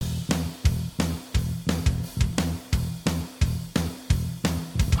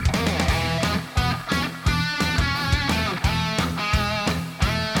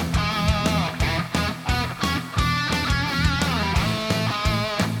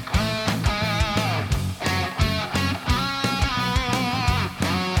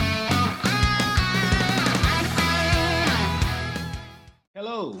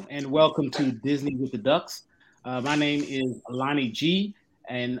Welcome to Disney with the Ducks. My name is Lonnie G,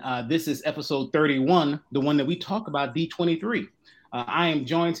 and this is episode 31, the one that we talk about D23. I am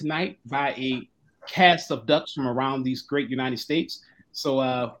joined tonight by a cast of ducks from around these great United States.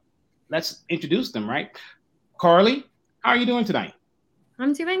 So let's introduce them, right? Carly, how are you doing tonight?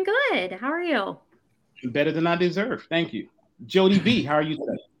 I'm doing good. How are you? Better than I deserve. Thank you. Jody B, how are you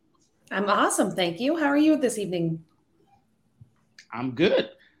today? I'm awesome. Thank you. How are you this evening? I'm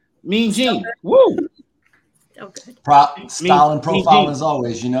good. Mean Gene. Woo! Oh, good. Style and profile as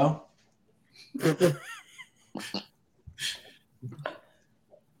always, you know.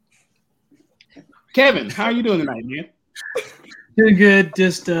 Kevin, how are you doing tonight, man? Doing good.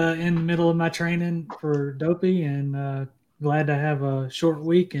 Just in the middle of my training for Dopey, and glad to have a short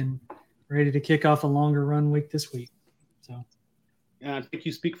week and ready to kick off a longer run week this week. So, I think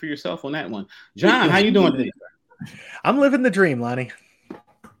you speak for yourself on that one. John, how you doing today? I'm living the dream, Lonnie.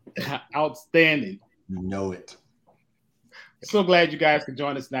 Outstanding. You know it. So glad you guys could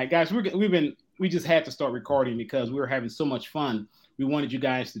join us tonight, guys. We just had to start recording because we were having so much fun. We wanted you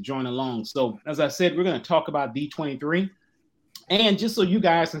guys to join along. So as I said, we're going to talk about D23, and just so you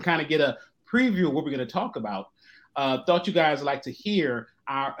guys can kind of get a preview of what we're going to talk about, thought you guys would like to hear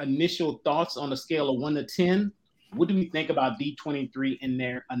our initial thoughts on a scale of 1 to 10. What do we think about D23 in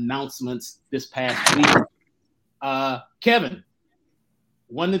their announcements this past week? Kevin,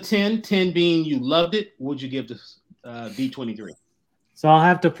 1 to 10, 10 being you loved it. What would you give this D23? So I'll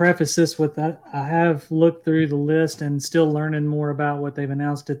have to preface this with that. I have looked through the list and still learning more about what they've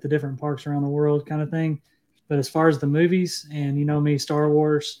announced at the different parks around the world kind of thing. But as far as the movies, and you know me, Star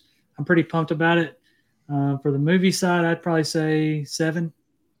Wars, I'm pretty pumped about it. For the movie side, I'd probably say 7.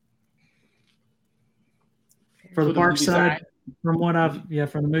 For the park side, from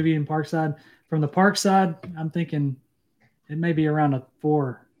the movie and park side. From the park side, I'm thinking it may be around a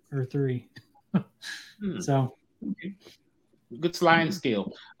 4 or 3. So, okay. Good sliding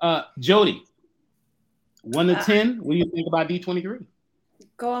scale. Jody, 1 to 10. What do you think about D23?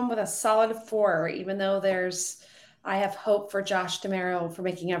 Going with a solid 4, even though I have hope for Josh DeMero for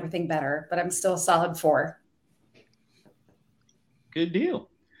making everything better, but I'm still a solid 4. Good deal.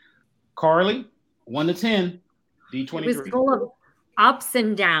 Carly, 1 to 10. D23. It was full of ups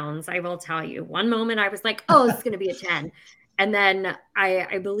and downs, I will tell you. One moment I was like, oh, it's going to be a 10. And then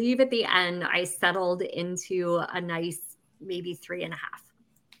I believe at the end I settled into a nice maybe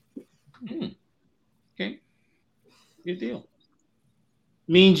 3.5. Okay. Good deal.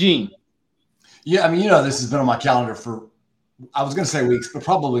 Mean Gene. Yeah, I mean, you know, this has been on my calendar for, I was going to say weeks, but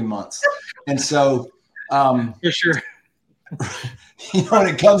probably months. And so, for sure. You know, when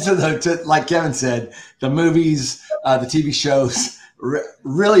it comes to like Kevin said, the movies, the TV shows,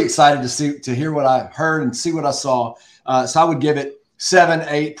 really excited to hear what I heard and see what I saw. So I would give it 7,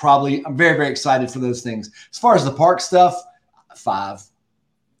 8, probably. I'm very, very excited for those things. As far as the park stuff, 5.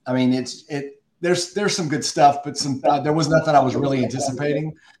 I mean, there's some good stuff, but there was nothing I was really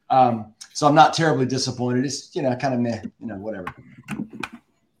anticipating. So I'm not terribly disappointed. It's, you know, kind of meh, you know, whatever.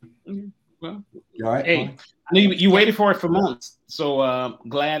 Well, you all right? Hey, I mean, you waited for it for months, so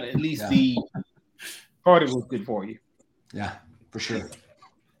glad at least the party was good for you. Yeah, for sure.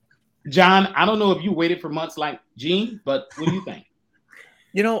 John, I don't know if you waited for months like Gene, but what do you think?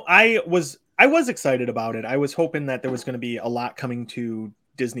 You know, I was excited about it. I was hoping that there was going to be a lot coming to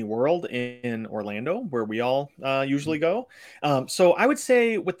Disney World in Orlando, where we all usually go. So I would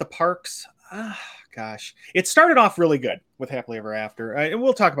say with the parks, it started off really good with Happily Ever After. And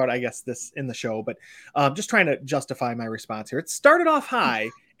we'll talk about, I guess, this in the show, but just trying to justify my response here. It started off high,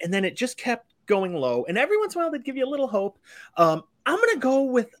 and then it just kept going low. And every once in a while, they'd give you a little hope. I'm going to go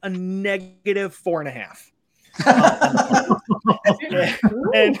with a negative 4.5.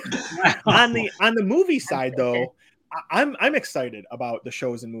 And on the movie side, though, I'm excited about the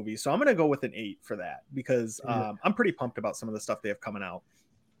shows and movies, so I'm going to go with an 8 for that because I'm pretty pumped about some of the stuff they have coming out.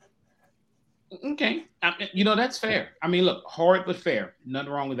 Okay, you know that's fair. I mean, look, hard but fair.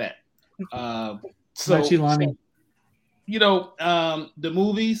 Nothing wrong with that. So, you know, the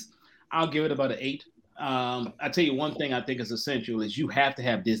movies, I'll give it about an 8. I tell you one thing I think is essential is you have to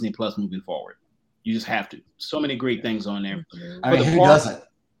have Disney Plus moving forward. You just have to. So many great things on there. I mean, who doesn't?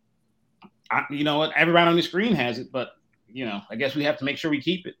 You know what? Everybody on the screen has it, but you know, I guess we have to make sure we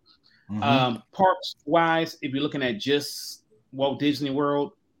keep it. Parks wise, if you're looking at just Walt Disney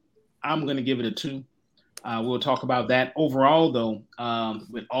World, I'm going to give it a 2. We'll talk about that overall, though.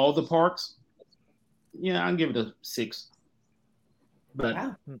 With all the parks, I'll give it a 6. But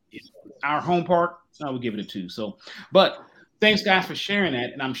our home park, I would give it a 2. So, but thanks, guys, for sharing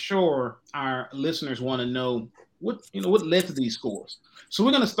that. And I'm sure our listeners want to know what led to these scores. So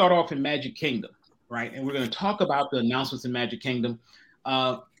we're going to start off in Magic Kingdom, right? And we're going to talk about the announcements in Magic Kingdom.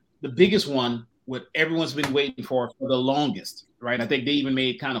 The biggest one, what everyone's been waiting for the longest, right? I think they even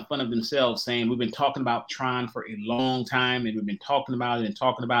made kind of fun of themselves, saying we've been talking about Tron for a long time, and we've been talking about it and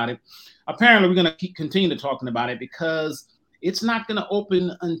talking about it. Apparently, we're going to continue to talking about it because it's not going to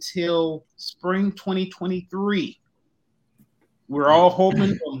open until spring 2023. We're all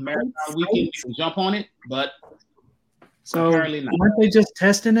hoping for Marathon Weekend to jump on it, but so apparently not. Weren't they just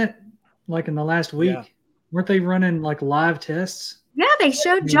testing it like in the last week? Yeah. Weren't they running like live tests? Yeah, they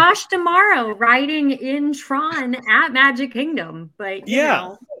showed Josh D'Amaro riding in Tron at Magic Kingdom, but you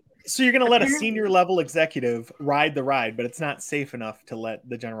know. So you're going to let a senior level executive ride the ride, but it's not safe enough to let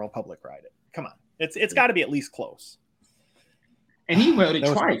the general public ride it. Come on. It's got to be at least close. And he rode it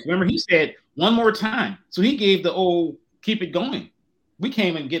twice. Remember, he said one more time. So he gave the old keep it going. We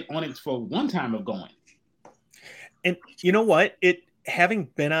can't even get on it for one time of going. And you know what? Having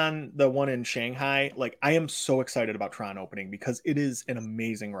been on the one in Shanghai, like I am so excited about Tron opening because it is an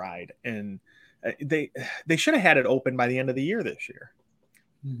amazing ride. And they should have had it open by the end of the year this year.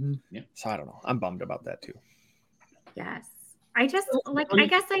 Mm-hmm. Yeah. So I don't know. I'm bummed about that too. Yes. I guess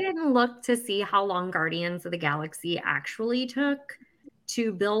I didn't look to see how long Guardians of the Galaxy actually took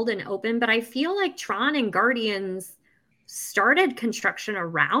to build and open, but I feel like Tron and Guardians started construction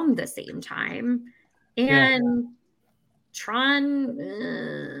around the same time. And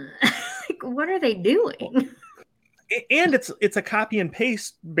Tron, like, what are they doing? And it's a copy and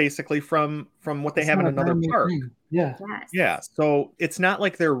paste basically from what they have in another park. Yeah. Yes. Yeah. So it's not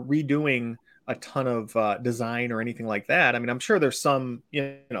like they're redoing a ton of design or anything like that. I mean, I'm sure there's some,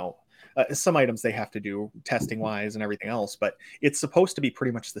 some items they have to do testing wise and everything else, but it's supposed to be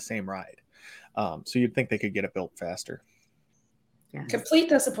pretty much the same ride. So you'd think they could get it built faster. Yes. Complete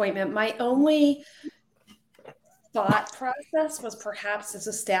disappointment. My only thought process was perhaps it's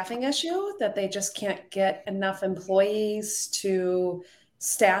a staffing issue that they just can't get enough employees to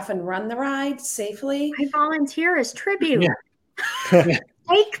staff and run the ride safely. I volunteer as tribute. Yeah.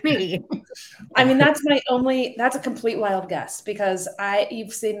 Take me. I mean, that's a complete wild guess because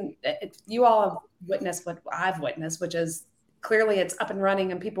you all have witnessed what I've witnessed, which is clearly it's up and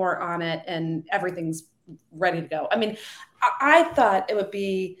running and people are on it and everything's ready to go. I mean, I thought it would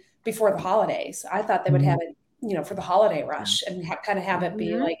be before the holidays. I thought they would have it, for the holiday rush and kind of have it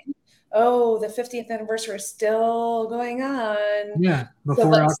be like, oh, the 50th anniversary is still going on. Yeah,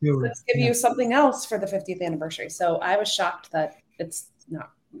 before October. Let's give you something else for the 50th anniversary. So I was shocked that it's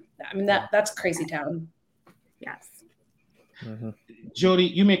not. I mean, that's crazy town. Yes. Mm-hmm. Jody,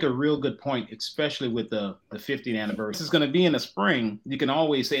 you make a real good point, especially with the 50th anniversary. This is going to be in the spring. You can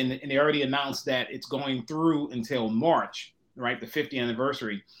always say, and they already announced that it's going through until March, right? The 50th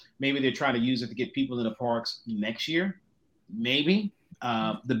anniversary. Maybe they're trying to use it to get people in the parks next year. Maybe.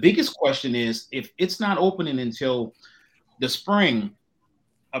 The biggest question is if it's not opening until the spring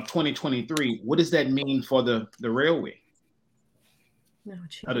of 2023, what does that mean for the railway? No,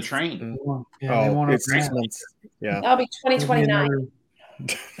 or the train? Yeah, they want it's 6 months. Yeah, that'll be 2029.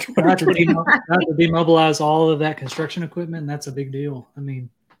 They have to demobilize all of that construction equipment, and that's a big deal. I mean,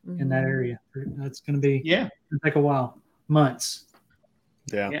 in that area, that's going to be take a while, months.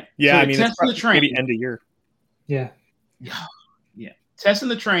 Yeah. So I mean, it's the train. Maybe end of year. Yeah. Testing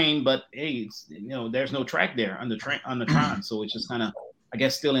the train, but hey, there's no track there on the Tron, so it's just kind of, I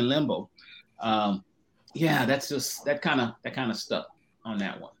guess, still in limbo. That's just that kind of stuff on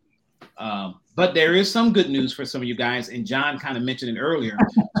that one. But there is some good news for some of you guys, and John kind of mentioned it earlier.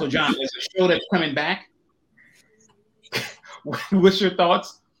 So, John, there's a show that's coming back. What's your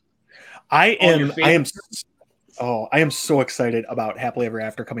thoughts? I am so excited about Happily Ever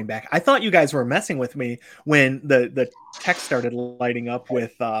After coming back. I thought you guys were messing with me when the text started lighting up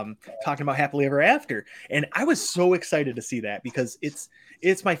with talking about Happily Ever After, and I was so excited to see that because it's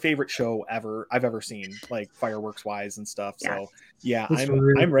my favorite show I've ever seen, like fireworks wise and stuff. So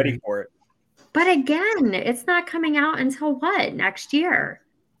I'm ready for it. But again, it's not coming out until what, next year,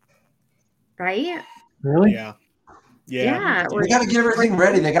 right? Really? Yeah. They got to get everything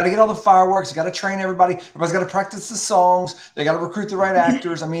ready. They got to get all the fireworks. They got to train everybody. Everybody's got to practice the songs. They got to recruit the right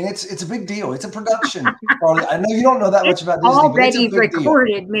actors. I mean, it's a big deal. It's a production. Carly, I know you don't know that much about Disney, but it's a big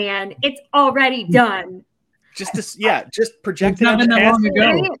recorded, deal. Man. It's already done. Just project it not been that long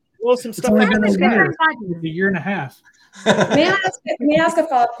ago. Blow some stuff It's out. only been a year and a half. May I ask a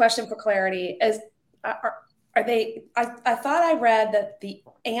follow-up question for clarity? Are they? I thought I read that the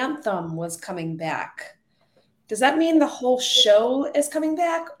anthem was coming back. Does that mean the whole show is coming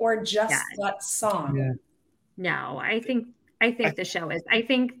back, or just that song? Yeah. No, I think the show is. I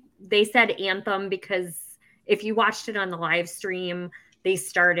think they said anthem because if you watched it on the live stream, they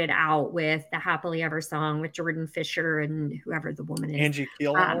started out with the Happily Ever song with Jordan Fisher and whoever the woman is. Angie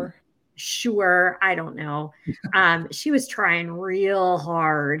Kielauer? Sure. I don't know. She was trying real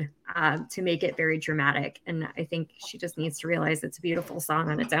hard to make it very dramatic. And I think she just needs to realize it's a beautiful song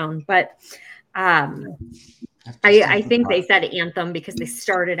on its own. But I think they said anthem because they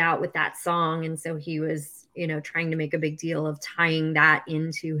started out with that song. And so he was, trying to make a big deal of tying that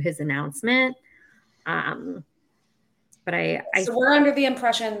into his announcement. But so we're under the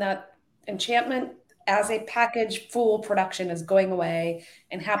impression that Enchantment as a package full production is going away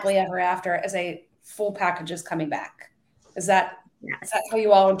and Happily Ever After as a full package is coming back. Is that how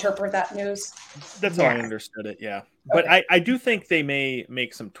you all interpret that news? That's how I understood it, yeah. But okay. I do think they may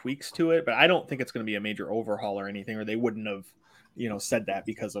make some tweaks to it, but I don't think it's going to be a major overhaul or anything, or they wouldn't have, said that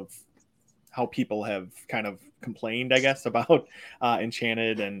because of how people have kind of complained, I guess, about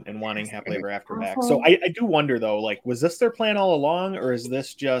Enchanted and wanting Happily Ever After back. So I do wonder, though, like, was this their plan all along, or is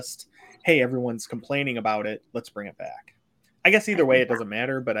this just, hey, everyone's complaining about it, let's bring it back? I guess either way, it doesn't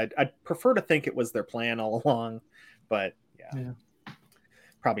matter, but I'd prefer to think it was their plan all along, but yeah.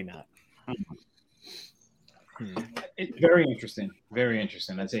 Probably not. It's very interesting. Very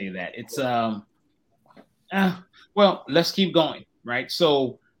interesting. I'll tell you that. It's well, let's keep going, right?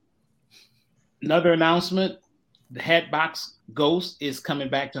 So another announcement, the Hatbox Ghost is coming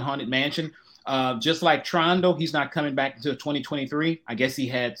back to Haunted Mansion. Just like Tron, though, he's not coming back until 2023. I guess he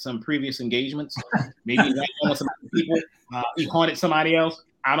had some previous engagements. Maybe he went with some people. He haunted somebody else.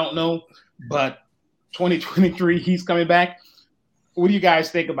 I don't know. But 2023, he's coming back. What do you guys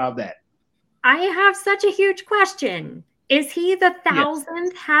think about that? I have such a huge question. Is he the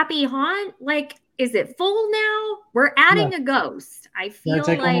 1,000th happy haunt? Like, is it full now? We're adding a ghost. I feel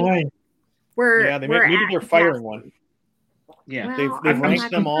like maybe they're firing one. Yeah, well, they've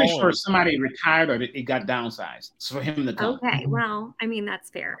ranked them all. I'm pretty sure somebody retired or it got downsized for him to come. Okay, well, I mean, that's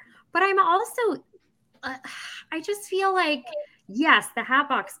fair. But I'm also, I just feel like, yes, the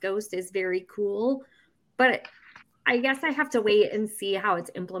Hatbox Ghost is very cool, but I guess I have to wait and see how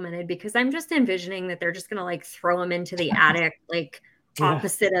it's implemented because I'm just envisioning that they're just going to like throw him into the attic, like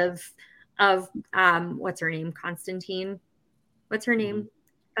opposite of what's her name? Constantine. What's her name?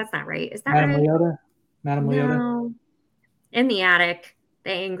 That's not right. Is that Madame right? Leota? Madame Leota? No. In the attic, the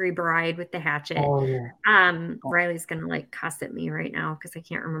angry bride with the hatchet. Oh, yeah. Riley's going to like cuss at me right now because I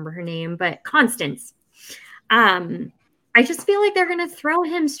can't remember her name, but Constance. I just feel like they're going to throw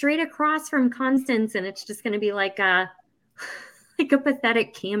him straight across from Constance, and it's just going to be like a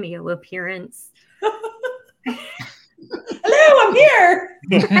pathetic cameo appearance. Hello, I'm here.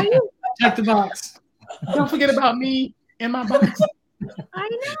 Check the box. Don't forget about me in my box. I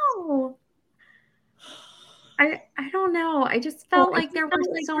know. I don't know. I just felt like there were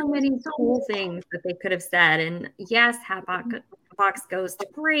so many cool things that they could have said. And yes, Hatbox Ghost,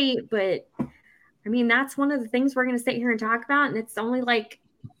 great, but I mean, that's one of the things we're going to sit here and talk about, and it's only like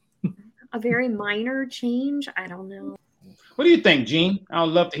a very minor change. I don't know. What do you think, Gene? I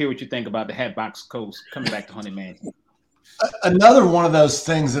would love to hear what you think about the Hatbox Ghost coming back to Haunted Mansion. Another one of those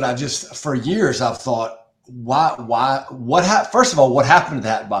things that for years, I've thought, first of all, what happened to the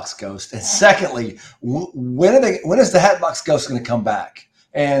Hatbox Ghost? And secondly, when is the Hatbox Ghost going to come back?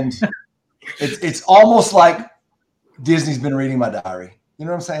 And it's almost like Disney's been reading my diary. You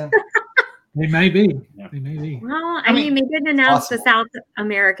know what I'm saying? They may be. They may be. Well, I mean, they didn't announce the South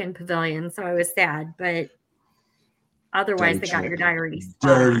American Pavilion, so I was sad, but otherwise they got your diary.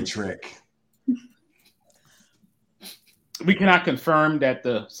 Dirty trick. We cannot confirm that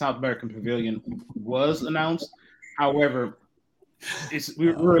the South American Pavilion was announced. However,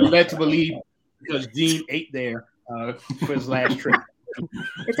 we're led to believe because Gene ate there for his last trip.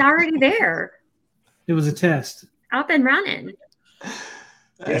 It's already there. It was a test. Up and running.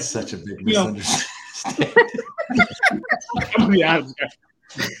 That's such a big misunderstanding. I'm be honest.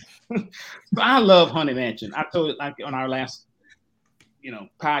 I love Haunted Mansion. I told it like on our last,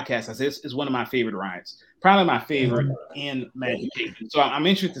 podcast. I said it's one of my favorite rides. Probably my favorite in Magic Kingdom. So I'm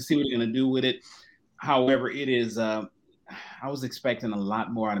interested to see what they're going to do with it. However, it is. I was expecting a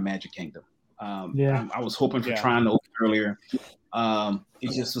lot more out of Magic Kingdom. I was hoping for Tron to open earlier.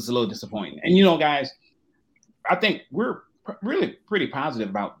 It just was a little disappointing. And guys, I think we're really pretty positive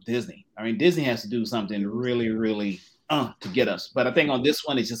about Disney. I mean, Disney has to do something really, really to get us. But I think on this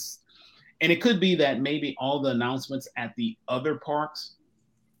one, it's just, and it could be that maybe all the announcements at the other parks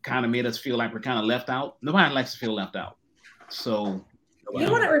kind of made us feel like we're kind of left out. Nobody likes to feel left out. So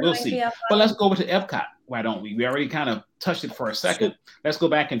we'll see. But let's go over to Epcot. Why don't we? We already kind of touched it for a second. Let's go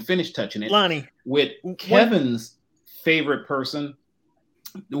back and finish touching it. Lonnie, with Kevin's favorite person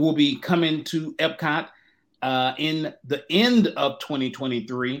will be coming to Epcot. in the end of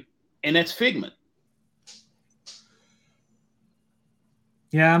 2023, and that's Figment.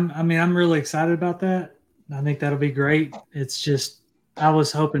 Yeah, I'm really excited about that. I think that'll be great. It's just I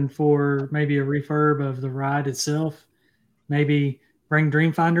was hoping for maybe a refurb of the ride itself, maybe bring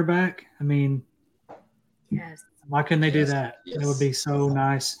Dreamfinder back. I mean, Yes. why couldn't they do that? Yes. It would be so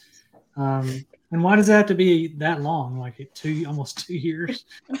nice. And why does it have to be that long? Like almost 2 years?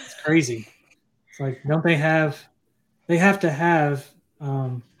 It's crazy. It's like, don't they have? They have to have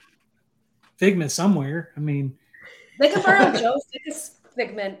Figment somewhere. I mean, They can borrow Joe's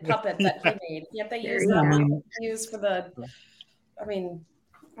Figment puppet that he made. Can't they use Yeah, that? I mean- Use for the. I mean,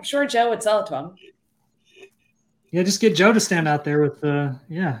 I'm sure Joe would sell it to him. yeah, just get Joe to stand out there with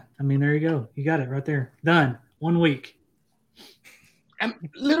yeah. I mean, there you go. You got it right there. Done. 1 week. And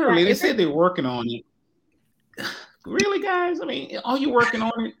literally, they said they're working on it. Really, guys? I mean, are you working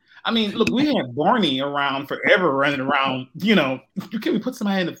on it? I mean, look, we had Barney around forever running around. You know, can we put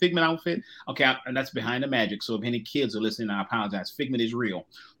somebody in a Figment outfit? Okay, and that's behind the magic. So if any kids are listening, I apologize. Figment is real.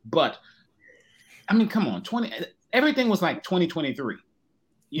 But, I mean, come on. Everything was like 2023.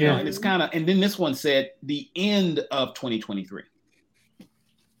 You know, and it's kind of, and then this one said the end of 2023.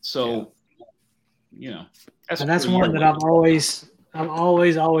 So, you know, that's one that I've always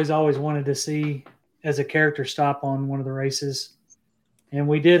wanted to see as a character stop on one of the races. And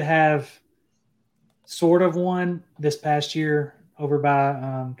we did have sort of one this past year over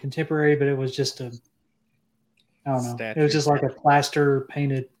by Contemporary, but it was just I don't know. Statue. It was just like a plaster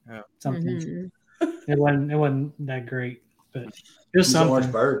painted something. It wasn't that great, but it was something.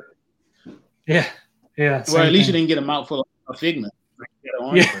 Orange bird. Yeah. Well, at least you didn't get a mouthful of Figment. You got an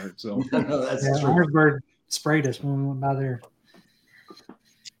orange bird, so that's true. Orange bird sprayed us when we went by there.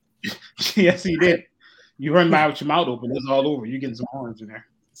 Yes, he did. You run by with your mouth open, it's all over. You're getting some orange in there.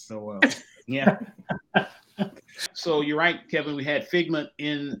 So yeah. So you're right, Kevin. We had Figment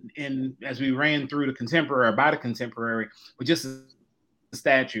in as we ran through the Contemporary, about a Contemporary, with just a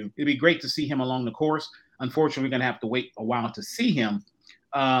statue. It'd be great to see him along the course. Unfortunately, we're gonna have to wait a while to see him.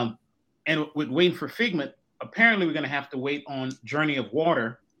 And with waiting for Figment, apparently we're gonna have to wait on Journey of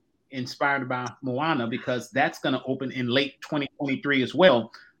Water, inspired by Moana, because that's gonna open in late 2023 as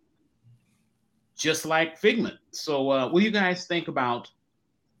well, just like Figment. So what do you guys think about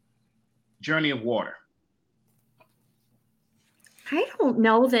Journey of Water? I don't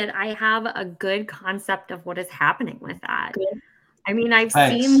know that I have a good concept of what is happening with that. I mean, I've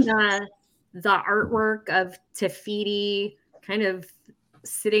seen the artwork of Tafiti kind of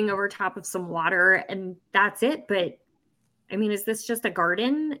sitting over top of some water, and that's it. But I mean, is this just a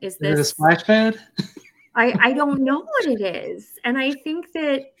garden? Is this a splash pad? I don't know what it is. And I think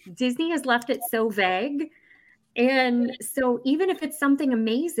that Disney has left it so vague. And so even if it's something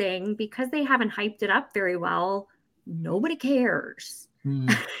amazing, because they haven't hyped it up very well, nobody cares.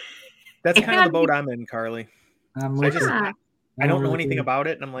 That's kind of the boat I'm in, Carly. I don't know anything about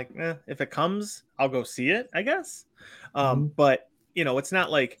it. And I'm like, if it comes, I'll go see it, I guess. But, you know, it's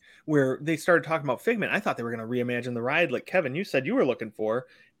not like where they started talking about Figment. I thought they were going to reimagine the ride, like Kevin, you said you were looking for.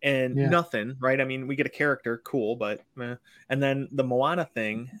 And nothing, right? I mean, we get a character, cool, but and then the Moana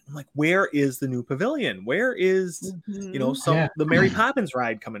thing, I'm like, where is the new pavilion? Where is you know the Mary Poppins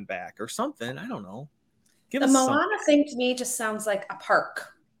ride coming back or something? I don't know. The Moana thing to me just sounds like a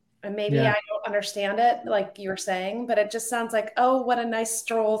park, and maybe I don't understand it, like you were saying, but it just sounds like, oh, what a nice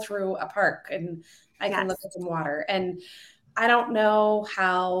stroll through a park, and I can look at some water, and I don't know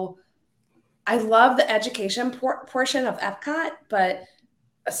how. I love the education portion of Epcot, but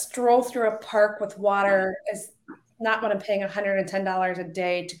a stroll through a park with water is not what I'm paying $110 a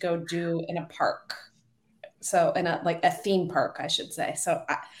day to go do in a park. So in a theme park, I should say. So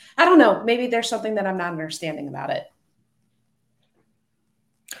I don't know. Maybe there's something that I'm not understanding about it.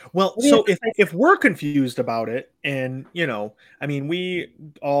 Well, so if we're confused about it, and you know, I mean, we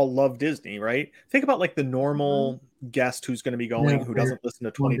all love Disney, right? Think about like the normal guest who's going to be going, who doesn't listen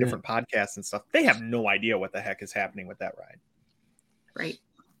to 20 different podcasts and stuff. They have no idea what the heck is happening with that ride. Right.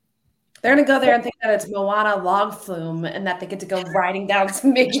 They're going to go there and think that it's Moana log flume and that they get to go riding down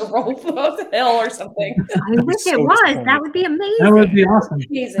some major roll hill or something. I wish it was. That would be amazing. That would be awesome.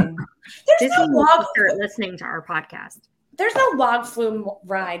 Amazing. There's no log start listening to our podcast. There's no log flume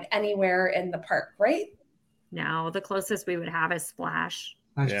ride anywhere in the park, right? No, the closest we would have is Splash.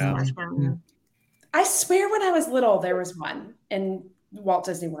 Splash Mountain. I swear when I was little, there was one in Walt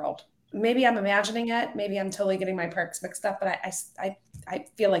Disney World. Maybe I'm imagining it. Maybe I'm totally getting my parks mixed up, but I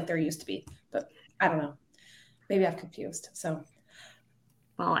feel like there used to be, but I don't know. Maybe I'm confused. So,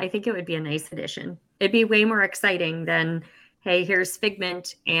 well, I think it would be a nice addition. It'd be way more exciting than, hey, here's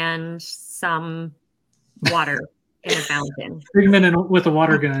Figment and some water in a fountain. Pigment with a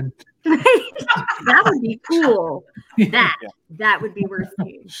water gun. That would be cool. That would be worth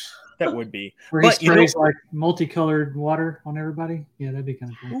seeing. That would be. Where he sprays like multicolored water on everybody. Yeah, that'd be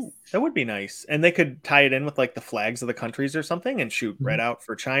kind of cool. Ooh, that would be nice. And they could tie it in with like the flags of the countries or something and shoot red out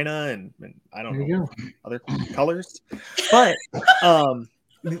for China and I don't know, other colors. But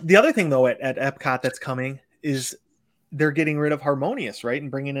the other thing though at Epcot that's coming is they're getting rid of Harmonious, right? And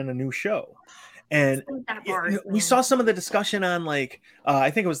bringing in a new show. And we saw some of the discussion on like, I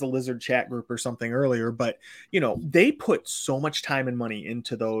think it was the Lizard chat group or something earlier, but they put so much time and money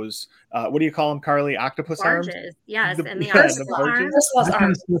into those. What do you call them, Carly? Octopus barges. Arms? Yes. And the That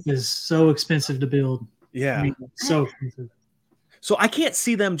kind of stuff is so expensive to build. Yeah. I mean, so expensive. So I can't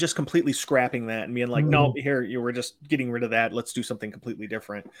see them just completely scrapping that and being like, no, here, we're just getting rid of that. Let's do something completely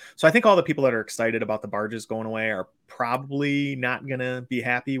different. So I think all the people that are excited about the barges going away are probably not going to be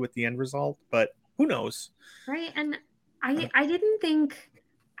happy with the end result, but who knows? Right. And I didn't think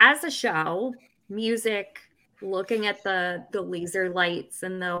as a show, music, looking at the laser lights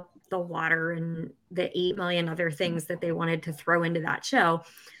and the water and the 8 million other things that they wanted to throw into that show,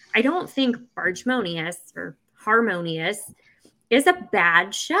 I don't think Bargemonious or Harmonious is a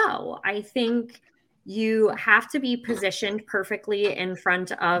bad show. I think you have to be positioned perfectly in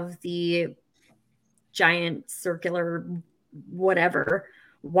front of the giant circular whatever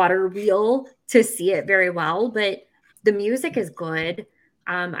water wheel to see it very well, but the music is good.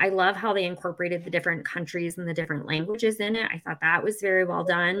 I love how they incorporated the different countries and the different languages in it. I thought that was very well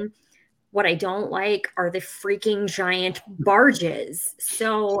done. What I don't like are the freaking giant barges.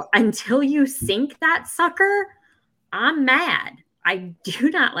 So until you sink that sucker, I'm mad. I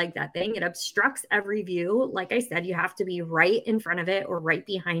do not like that thing. It obstructs every view. Like I said, you have to be right in front of it or right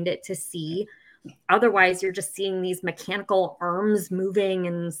behind it to see. Otherwise, you're just seeing these mechanical arms moving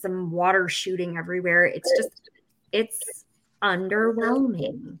and some water shooting everywhere. It's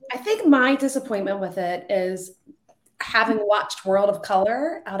underwhelming. I think my disappointment with it is having watched World of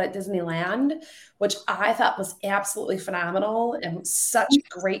Color out at Disneyland, which I thought was absolutely phenomenal and such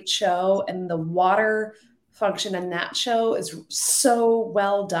a great show. And the water function in that show is so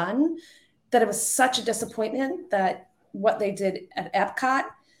well done that it was such a disappointment that what they did at Epcot,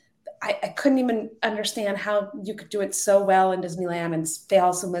 I couldn't even understand how you could do it so well in Disneyland and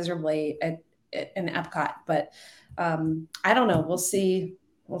fail so miserably in Epcot. But I don't know. We'll see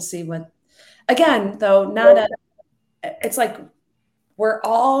what. Again, though, it's like we're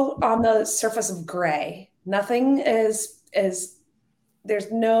all on the surface of gray. Nothing is.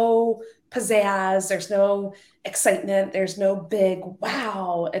 There's no pizzazz. There's no excitement. There's no big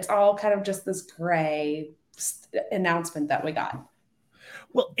wow. It's all kind of just this gray announcement that we got.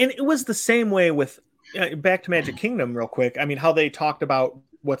 Well, and it was the same way with back to Magic Kingdom real quick. I mean, how they talked about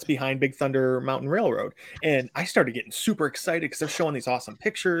what's behind Big Thunder Mountain Railroad. And I started getting super excited because they're showing these awesome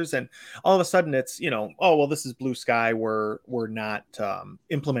pictures. And all of a sudden it's, oh, well, this is blue sky. We're not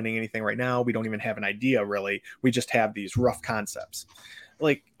implementing anything right now. We don't even have an idea, really. We just have these rough concepts.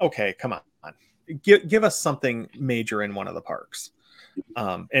 Like, okay, come on. Give us something major in one of the parks.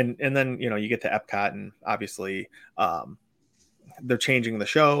 And then, you get to Epcot and obviously they're changing the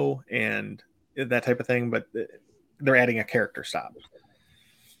show and that type of thing, but they're adding a character stop.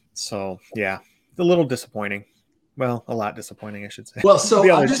 So yeah, a little disappointing. Well, a lot disappointing, I should say. Well, so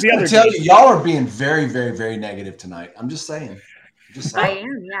I'm just going to tell you, y'all are being very, very, very negative tonight. I'm just saying. I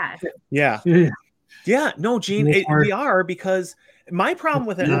am, yes. Yeah. Yeah. No, Gene, we are, because my problem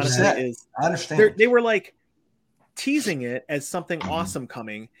with it honestly is I understand. They were like teasing it as something awesome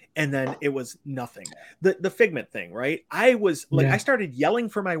coming, and then it was nothing. The Figment thing, right? I was like, I started yelling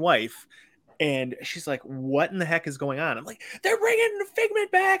for my wife. And she's like, what in the heck is going on? I'm like, they're bringing the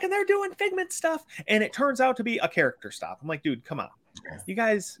Figment back and they're doing Figment stuff. And it turns out to be a character stop. I'm like, dude, come on. You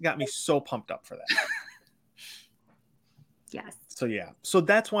guys got me so pumped up for that. Yes. So, yeah. So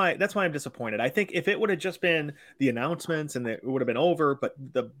that's why I'm disappointed. I think if it would have just been the announcements and it would have been over, but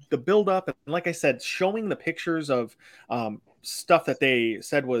the build up, and like I said, showing the pictures of stuff that they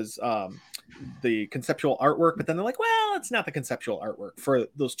said was the conceptual artwork, but then they're like, well, it's not the conceptual artwork for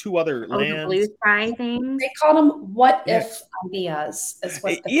those two other lands. The blue sky thing. They call them what if ideas. Is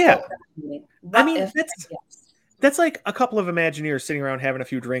what I mean, that's like a couple of Imagineers sitting around having a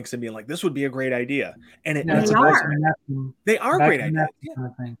few drinks and being like, this would be a great idea. And they are great ideas.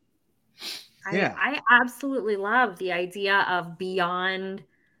 I absolutely love the idea of beyond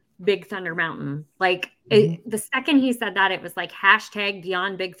Big Thunder Mountain. Like the second he said that, it was like hashtag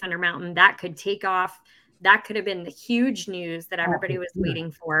beyond Big Thunder Mountain. That could take off. That could have been the huge news that everybody was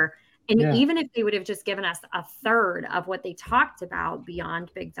waiting for. And even if they would have just given us a third of what they talked about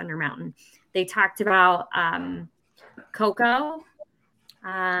beyond Big Thunder Mountain, they talked about Coco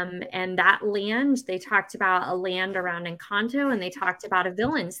and that land. They talked about a land around Encanto, and they talked about a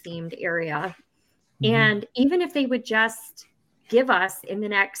villains themed area. And even if they would just give us in the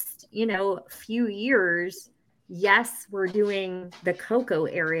next, few years, yes, we're doing the Coco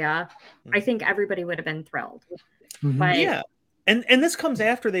area, I think everybody would have been thrilled. But yeah. And this comes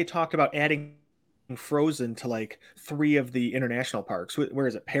after they talked about adding Frozen to like 3 of the international parks. Where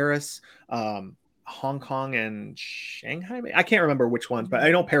is it? Paris, Hong Kong, and Shanghai? I can't remember which ones, but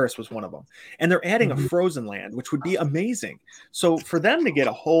I know Paris was one of them. And they're adding a Frozen land, which would be amazing. So for them to get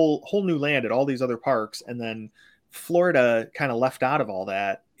a whole new land at all these other parks, and then Florida kind of left out of all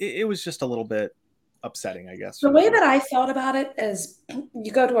that, it was just a little bit upsetting, I guess. The way that I felt about it is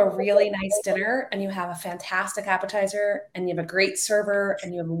you go to a really nice dinner and you have a fantastic appetizer and you have a great server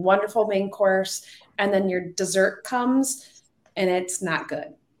and you have a wonderful main course, and then your dessert comes and it's not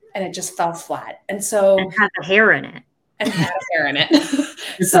good and it just fell flat. And so it had a hair in it.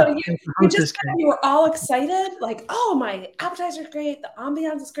 So you were all excited, like, oh, my appetizer's great, the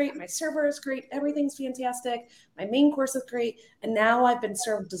ambiance is great, my server is great, everything's fantastic, my main course is great, and now I've been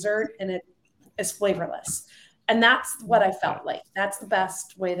served dessert and it is flavorless. And that's what I felt like. That's the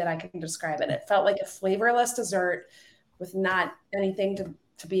best way that I can describe it. It felt like a flavorless dessert with not anything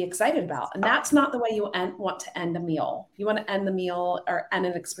to be excited about. And that's not the way you want to end a meal. You want to end the meal or end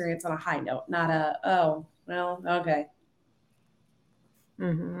an experience on a high note, not okay.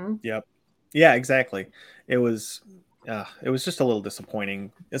 Yep. Yeah, exactly. It was just a little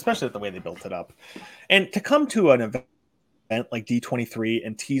disappointing, especially with the way they built it up. And to come to an event like D23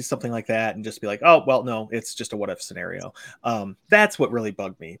 and tease something like that and just be like, oh, well, no, it's just a what if scenario. That's what really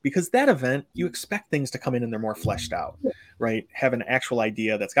bugged me, because that event, you expect things to come in and they're more fleshed out, right? Have an actual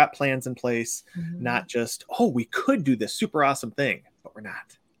idea that's got plans in place, not just, oh, we could do this super awesome thing, but we're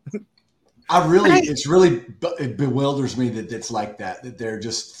not. It bewilders me that it's like that they're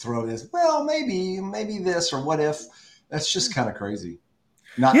just throwing this, well, maybe this, or what if. That's just kind of crazy.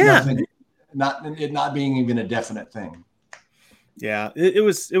 Nothing, not being even a definite thing. Yeah, it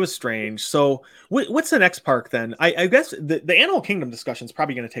was strange. So what's the next park then? I guess the Animal Kingdom discussion is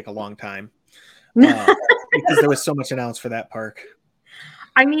probably going to take a long time because there was so much announced for that park.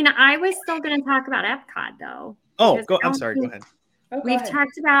 I mean, I was still going to talk about Epcot though. Oh, I'm sorry. Go ahead. We've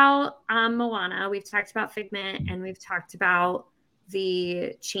talked about Moana, we've talked about Figment, and we've talked about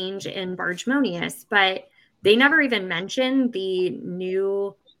the change in Bargemonious, but they never even mentioned the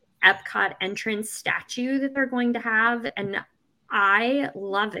new Epcot entrance statue that they're going to have, and I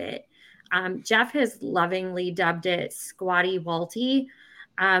love it. Jeff has lovingly dubbed it Squatty Walty,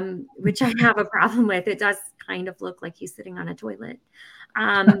 which I have a problem with. It does kind of look like he's sitting on a toilet,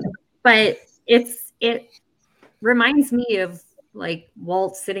 but it reminds me of like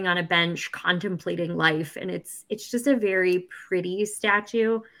Walt sitting on a bench contemplating life, and it's just a very pretty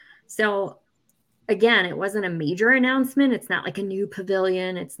statue. So again, it wasn't a major announcement. It's not like a new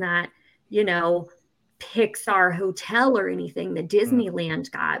pavilion. It's not, Pixar hotel or anything that Disneyland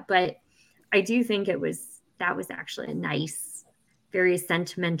got, but I do think that was actually a nice, very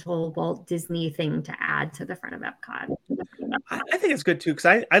sentimental Walt Disney thing to add to the front of Epcot. I think it's good too,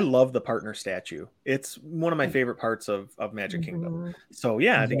 because I love the partner statue. It's one of my favorite parts of Magic Kingdom. So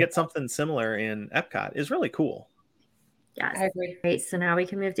yeah, to get something similar in Epcot is really cool. Yes, I agree. Right, so now we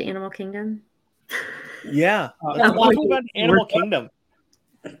can move to Animal Kingdom. Yeah, let's talk about Animal Kingdom.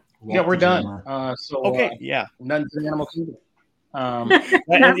 Yeah, we're done. Okay, yeah, none to Animal Kingdom. And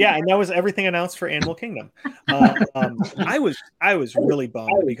that was everything announced for Animal Kingdom. I was really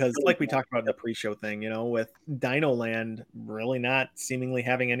bummed because, like we talked about in the pre-show thing, with Dino Land really not seemingly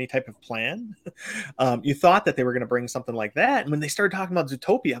having any type of plan. You thought that they were going to bring something like that, and when they started talking about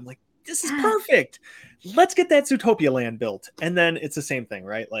Zootopia, I'm like, this is perfect. Let's get that Zootopia land built. And then it's the same thing,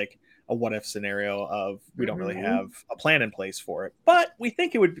 right? Like a what if scenario of we don't really have a plan in place for it, but we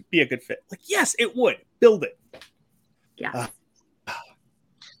think it would be a good fit. Like, yes, it would. Build it. Yeah.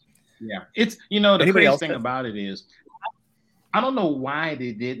 Yeah, it's the crazy thing about it is I don't know why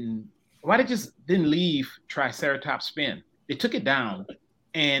they just didn't leave Triceratops Spin. They took it down,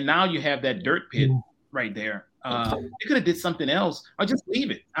 and now you have that dirt pit right there. They could have did something else or just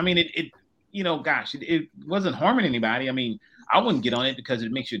leave it. I mean, it wasn't harming anybody. I mean, I wouldn't get on it because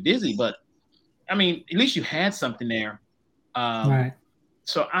it makes you dizzy, but I mean, at least you had something there. Right.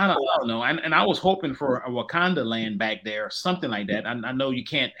 So I don't know. And I was hoping for a Wakanda land back there or something like that. I know you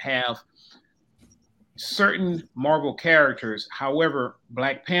can't have certain Marvel characters. However,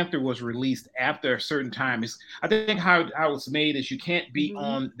 Black Panther was released after a certain time. I think how it's made is you can't be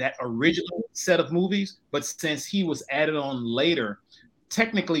on that original set of movies, but since he was added on later,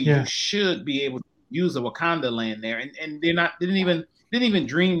 technically you should be able to use a Wakanda land there. And they didn't even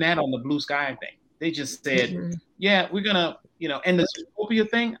dream that on the Blue Sky thing. They just said, yeah, we're gonna, and the Zootopia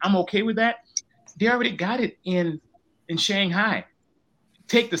thing, I'm okay with that. They already got it in Shanghai.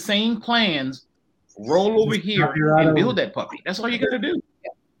 Take the same plans, roll over here and build that puppy. That's all you got to do.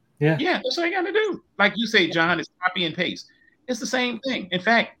 Yeah, that's all you got to do. Like you say, John, it's copy and paste. It's the same thing. In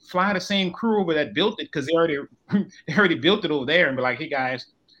fact, fly the same crew over that built it because they already built it over there and be like, hey guys,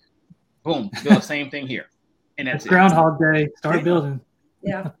 boom, build the same thing here, and that's it. Groundhog Day. Start building.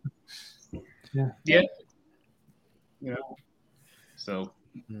 Yeah. Yeah. So.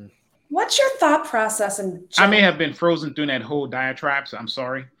 What's your thought process? I may have been frozen through that whole diatribe, so I'm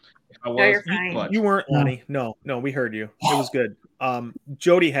sorry if I was. No, you're fine. But you weren't, Lonnie. No, we heard you. It was good.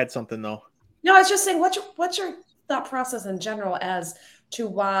 Jody had something though. No, I was just saying, what's your thought process in general as to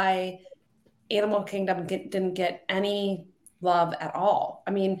why Animal Kingdom didn't get any love at all?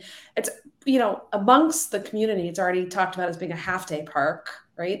 I mean, it's amongst the community, it's already talked about as being a half-day park,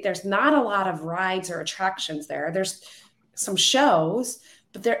 right? There's not a lot of rides or attractions there. There's some shows,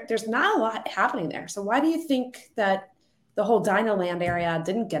 but there's not a lot happening there. So why do you think that the whole Dino Land area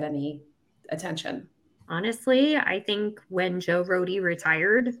didn't get any attention? Honestly, I think when Joe Rohde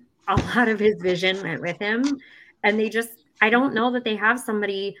retired, a lot of his vision went with him. And I don't know that they have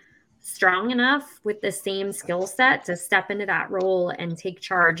somebody strong enough with the same skill set to step into that role and take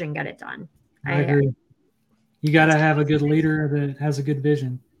charge and get it done. I agree. You got to have a good leader that has a good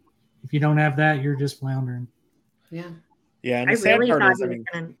vision. If you don't have that, you're just floundering. Yeah. Yeah, and I the sad really part thought is, he was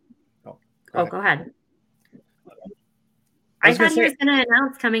going to. Go ahead. I thought he was going to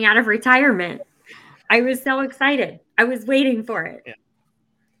announce coming out of retirement. I was so excited. I was waiting for it. Yeah.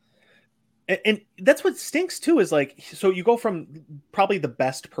 And that's what stinks too, is like, so you go from probably the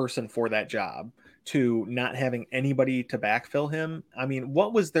best person for that job to not having anybody to backfill him. I mean,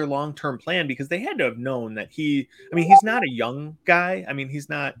 what was their long-term plan? Because they had to have known that he's not a young guy. I mean, he's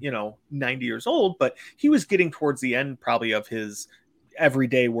not, 90 years old, but he was getting towards the end probably of his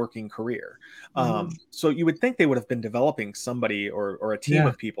everyday working career. So you would think they would have been developing somebody or a team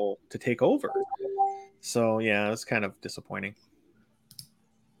of people to take over. So yeah, it was kind of disappointing.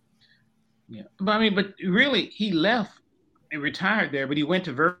 Yeah, but really, he left and retired there, but he went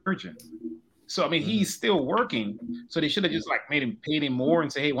to Virgin. So he's still working. So they should have just paid him more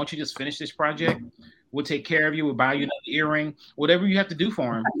and say, hey, why don't you just finish this project? We'll take care of you. We'll buy you another earring, whatever you have to do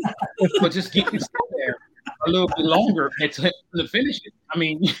for him. But just keep him there a little bit longer to finish it. I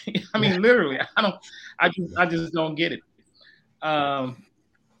mean, literally, I just don't get it. I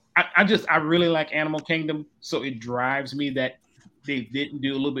really like Animal Kingdom, so it drives me that they didn't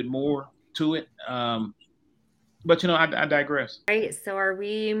do a little bit more to it. But I digress. Right. So are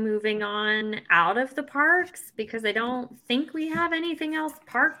we moving on out of the parks? Because I don't think we have anything else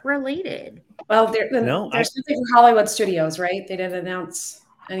park related. Well, there's something for Hollywood Studios, right? They didn't announce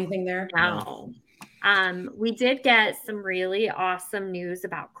anything there. No. We did get some really awesome news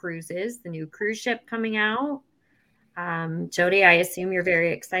about cruises, the new cruise ship coming out. Jody, I assume you're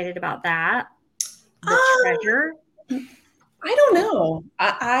very excited about that. The Treasure. I don't know.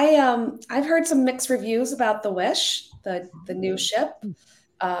 I've heard some mixed reviews about the Wish, the new ship.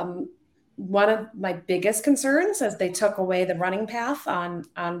 One of my biggest concerns is they took away the running path on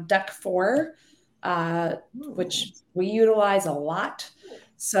deck 4, which we utilize a lot.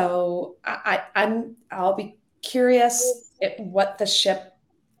 So I'll be curious what the ship,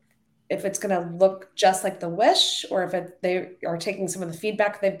 if it's going to look just like the Wish, or if they are taking some of the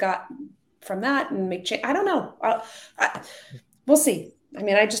feedback they've got from that and make change. I don't know. We'll see. I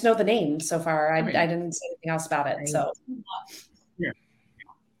mean, I just know the name so far. I didn't say anything else about it. So, yeah.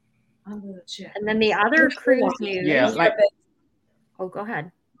 And then the other cruise news. Yeah, go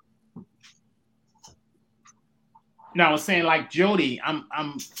ahead. No, I was saying, like Jody,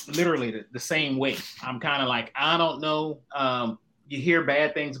 I'm literally the same way. I'm kind of like, I don't know. You hear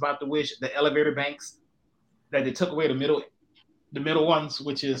bad things about the Wish, the elevator banks, that they took away the middle ones,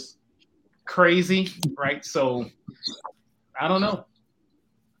 which is crazy, right? So I don't know.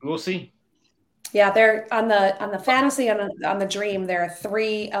 We'll see. Yeah, they're on the Fantasy, on the Dream. There are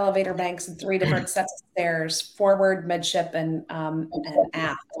 3 elevator banks and 3 different sets of stairs: forward, midship, and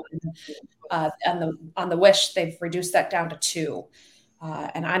aft. On the Wish, they've reduced that down to 2,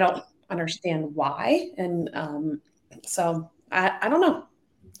 and I don't understand why. And so I don't know.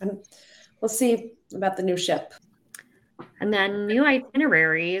 We'll see about the new ship. And then new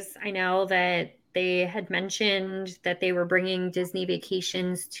itineraries. I know that They had mentioned that they were bringing Disney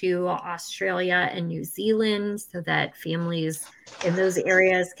Vacations to Australia and New Zealand so that families in those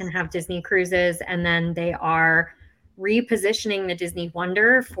areas can have Disney cruises. And then they are repositioning the Disney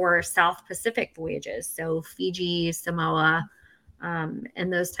Wonder for South Pacific voyages. So Fiji, Samoa,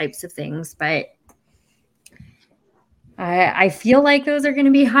 and those types of things. But I feel like those are going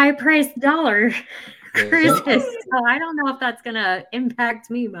to be high-priced dollar cruises. So I don't know if that's going to impact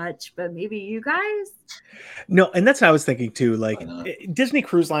me much, but maybe you guys. No, and that's what I was thinking too. Like Disney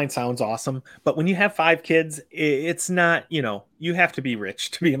Cruise Line sounds awesome, but when you have 5 kids, it's not, you have to be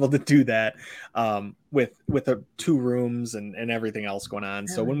rich to be able to do that with 2 rooms and everything else going on.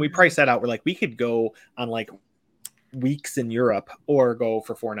 So when we price that out, we're like, we could go on like weeks in Europe or go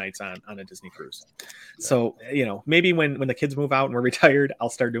for 4 nights on a Disney cruise. So, maybe when the kids move out and we're retired, I'll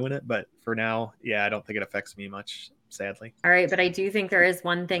start doing it. But for now, I don't think it affects me much, sadly. All right. But I do think there is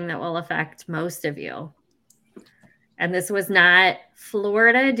one thing that will affect most of you. And this was not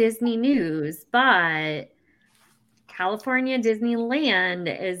Florida Disney news, but California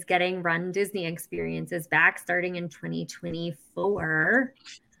Disneyland is getting Run Disney experiences back starting in 2024.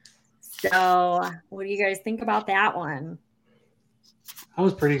 So what do you guys think about that one? I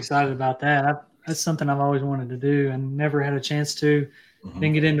was pretty excited about that. That's something I've always wanted to do and never had a chance to.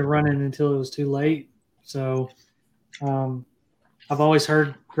 Didn't get into running until it was too late. So I've always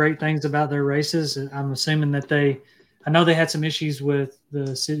heard great things about their races. I'm assuming that I know they had some issues with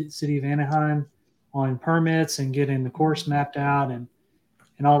the city of Anaheim on permits and getting the course mapped out and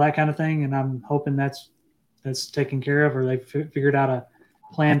all that kind of thing. And I'm hoping that's taken care of, or they figured out a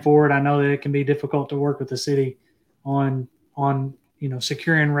plan for it. I know that it can be difficult to work with the city on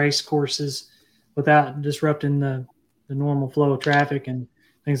securing race courses without disrupting the normal flow of traffic and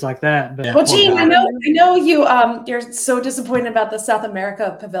things like that. But well, Gene, I know you're so disappointed about the South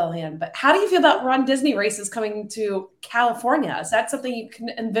America Pavilion, but how do you feel about Run Disney races coming to California? Is that something you can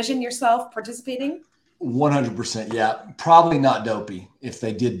envision yourself participating? 100%. Yeah, probably not Dopey if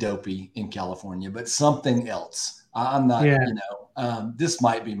they did Dopey in California, but something else. I'm not, this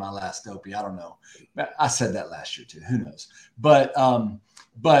might be my last Dopey. I don't know. I said that last year too. Who knows? But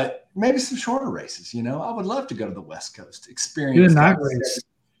maybe some shorter races. I would love to go to the West Coast, experience that race.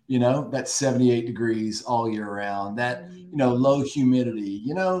 That's 78 degrees all year round. That low humidity.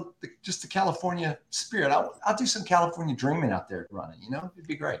 Just the California spirit. I'll do some California dreaming out there running. It'd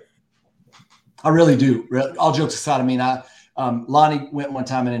be great. I really do. All jokes aside, I mean, Lonnie went one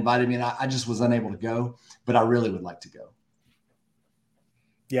time and invited me, and I just was unable to go, but I really would like to go.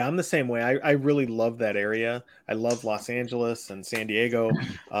 Yeah, I'm the same way. I really love that area. I love Los Angeles and San Diego,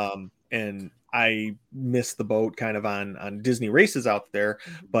 and I miss the boat kind of on Disney races out there.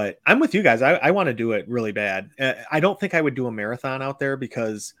 But I'm with you guys. I want to do it really bad. I don't think I would do a marathon out there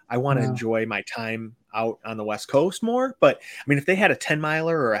because I want to enjoy my time out on the West Coast more. But I mean, if they had a 10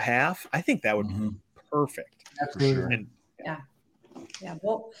 miler or a half, I think that would be perfect. Absolutely. For sure. And, yeah.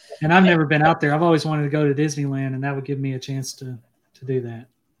 Well, and I've never been out there. I've always wanted to go to Disneyland, and that would give me a chance to do that.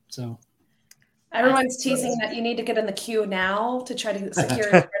 So everyone's teasing that you need to get in the queue now to try to secure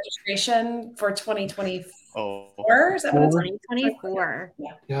your registration for 2024. Is that what it's 2024?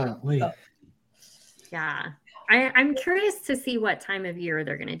 Yeah. Yeah. I'm curious to see what time of year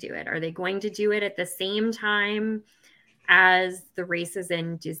they're going to do it. Are they going to do it at the same time as the races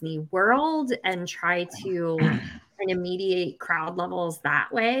in Disney World and try to kind of mediate crowd levels that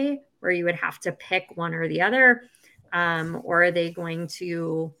way, where you would have to pick one or the other? Or are they going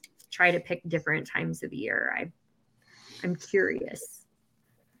to try to pick different times of year? I'm curious.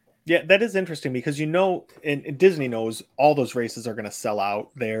 Yeah, that is interesting because and Disney knows all those races are going to sell out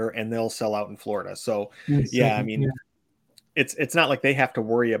there and they'll sell out in Florida. So it's not like they have to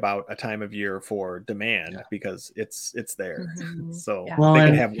worry about a time of year for demand because it's there. Mm-hmm. So they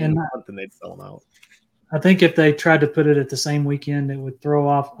can have one month and they'd sell them out. I think if they tried to put it at the same weekend, it would throw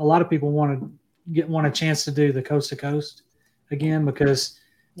off. A lot of people want a chance to do the coast to coast again because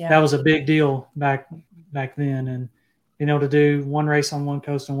that was a big deal back then, and to do one race on one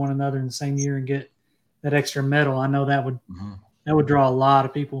coast and one another in the same year and get that extra medal, I know that would draw a lot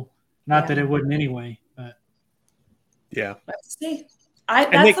of people. Not that it wouldn't anyway, but let's see.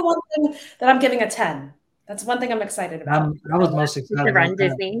 That's the one thing that I'm giving a 10. That's one thing I'm excited about. I was most excited to Run about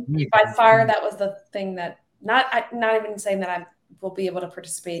Disney. By far, that was the thing that not even saying that I will be able to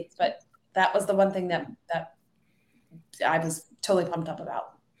participate, but that was the one thing that I was totally pumped up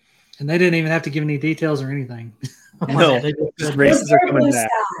about. And they didn't even have to give any details or anything. No, just races are coming back.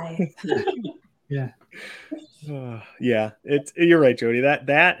 Yeah. Yeah, you're right, Jody.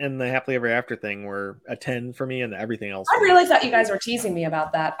 That and the happily ever after thing were a 10 for me, and everything else. I really thought you guys were teasing me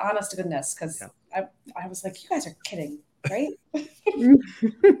about that. Honest to goodness, because Yeah. I was like, you guys are kidding, right?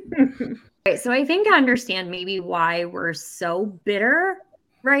 Right, so I think I understand maybe why we're so bitter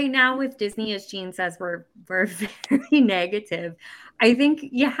right now with Disney. As Jean says, we're very negative. I think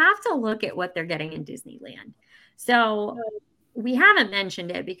you have to look at what they're getting in Disneyland. So we haven't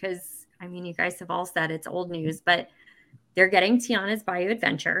mentioned it because, I mean, you guys have all said it's old news, but they're getting Tiana's Bayou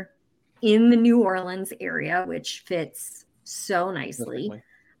Adventure in the New Orleans area, which fits so nicely.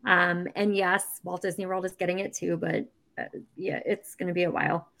 And yes, Walt Disney World is getting it too, but yeah, it's going to be a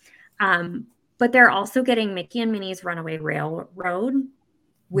while. But they're also getting Mickey and Minnie's Runaway Railroad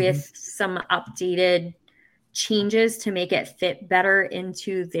with some updated changes to make it fit better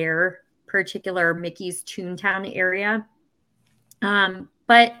into their particular Mickey's Toontown area.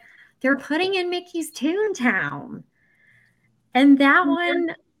 But they're putting in Mickey's Toontown. And that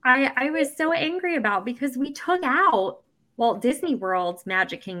one I was so angry about because we took out Walt Disney World's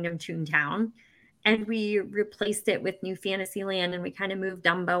Magic Kingdom Toontown and we replaced it with New Fantasyland, and we kind of moved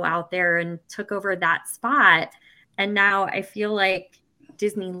Dumbo out there and took over that spot. And now I feel like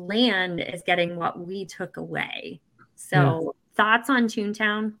Disneyland is getting what we took away. So thoughts on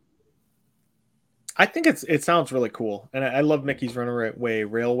Toontown? I think it sounds really cool, and I love Mickey's Runaway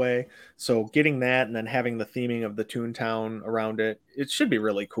Railway. So getting that and then having the theming of the Toontown around it, it should be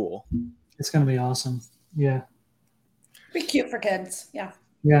really cool. It's going to be awesome. Yeah, be cute for kids. Yeah.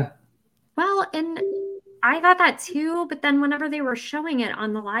 Well, and I thought that too, but then whenever they were showing it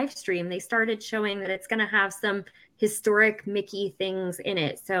on the live stream, they started showing that it's going to have some historic Mickey things in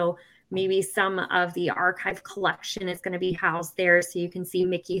it. So maybe some of the archive collection is going to be housed there so you can see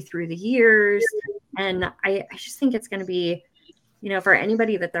Mickey through the years. And I just think it's going to be, for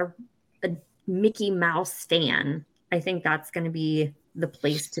anybody that they're a Mickey Mouse stan, I think that's going to be the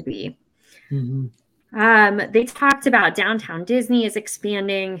place to be. Mm-hmm. They talked about Downtown Disney is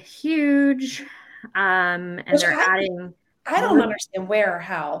expanding huge. And they're adding. I don't understand where or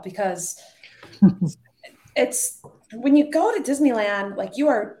how, because it's when you go to Disneyland, like you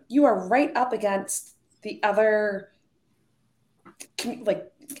are right up against the other,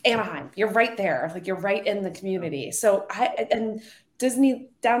 like Anaheim. You're right there, like you're right in the community. So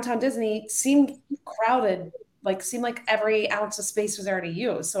Downtown Disney seemed crowded. Like seemed like every ounce of space was already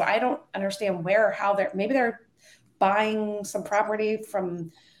used. So I don't understand where or how maybe they're buying some property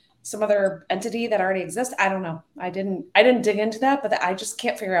from some other entity that already exists. I don't know. I didn't dig into that, but I just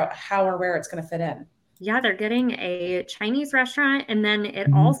can't figure out how or where it's going to fit in. Yeah, they're getting a Chinese restaurant, and then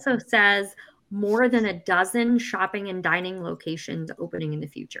it also says more than a dozen shopping and dining locations opening in the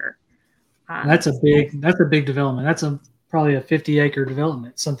future. That's a big development. That's probably a 50-acre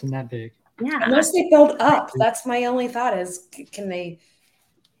development, something that big. Yeah. Unless they build up. That's my only thought is, can they,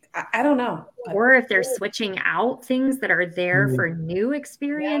 I don't know. Or if they're switching out things that are there for new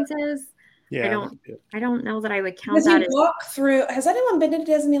experiences. Yeah. I don't know that I would count that. Walk through. Has anyone been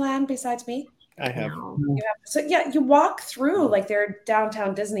to Disneyland besides me? I have. No. You have. So yeah, you walk through like their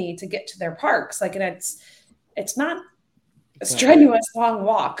downtown Disney to get to their parks. Like, and it's not a strenuous long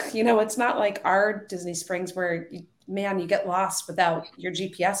walk. It's not like our Disney Springs where you get lost without your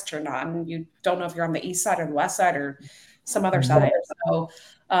GPS turned on. You don't know if you're on the east side or the west side or some other side. So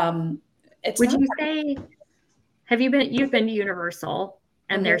would you say, you've been to Universal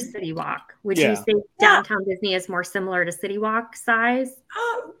and their City Walk? Would you say Downtown Disney is more similar to City Walk size?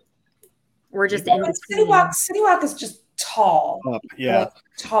 Or just in between? City Walk is just tall.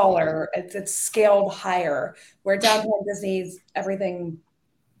 Taller. It's scaled higher. Where Downtown Disney's everything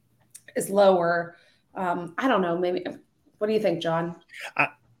is lower. I don't know. Maybe. What do you think, John?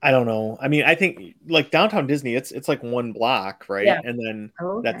 I don't know. I mean, I think like Downtown Disney, it's like one block, right? Yeah. And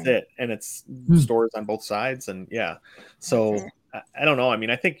then that's it. And it's stores on both sides. And so I don't know. I mean,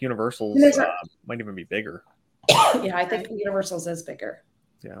 I think Universal's might even be bigger. Yeah, I think Universal's is bigger.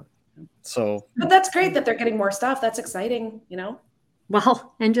 Yeah. So. But that's great that they're getting more stuff. That's exciting,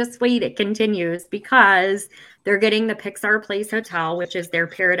 Well, and just wait, it continues because they're getting the Pixar Place Hotel, which is their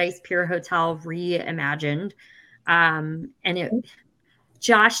Paradise Pier Hotel reimagined.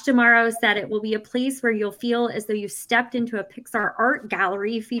 Josh Tomorrow said it will be a place where you'll feel as though you stepped into a Pixar art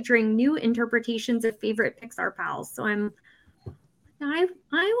gallery featuring new interpretations of favorite Pixar pals. So I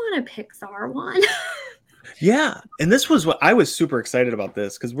want a Pixar one. Yeah, and this was what I was super excited about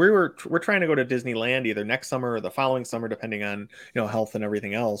this because we're trying to go to Disneyland either next summer or the following summer, depending on health and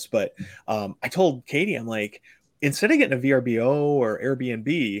everything else. But I told Katie, I'm like, instead of getting a VRBO or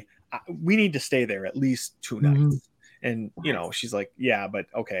Airbnb, we need to stay there at least 2 nights. And she's like, yeah, but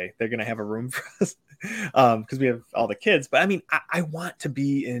okay, they're gonna have a room for us. because we have all the kids. But I mean, I want to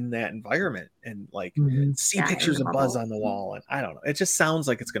be in that environment and like see pictures of Buzz on the wall. And I don't know. It just sounds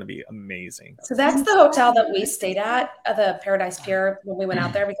like it's going to be amazing. So that's the hotel that we stayed at the Paradise Pier when we went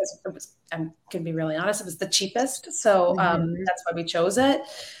out there, because it was, I'm going to be really honest, it was the cheapest. So that's why we chose it,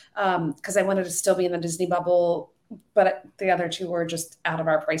 because I wanted to still be in the Disney bubble, but the other two were just out of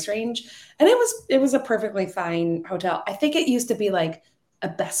our price range. And it was a perfectly fine hotel. I think it used to be like a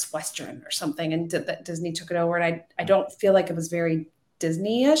Best Western or something, and that Disney took it over. And I don't feel like it was very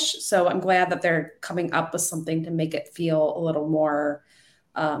Disney-ish. So I'm glad that they're coming up with something to make it feel a little more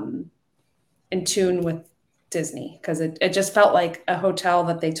in tune with Disney, because it just felt like a hotel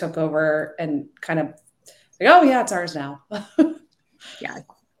that they took over and kind of like, oh yeah, it's ours now. Yeah.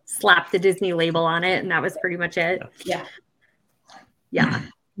 Slap the Disney label on it, and that was pretty much it. Yeah.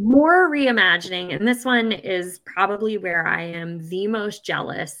 More reimagining, and this one is probably where I am the most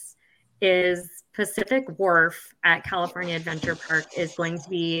jealous, is Pacific Wharf at California Adventure Park is going to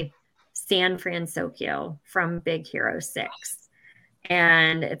be San Francisco from Big Hero 6.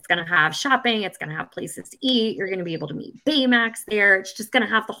 And it's going to have shopping. It's going to have places to eat. You're going to be able to meet Baymax there. It's just going to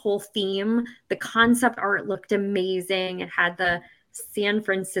have the whole theme. The concept art looked amazing. It had the San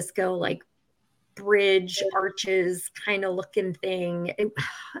Francisco, like, bridge arches kind of looking thing. It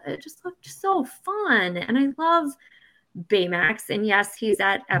just looked so fun. And I love Baymax. And yes, he's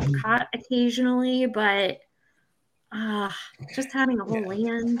at Epcot occasionally, but just having a whole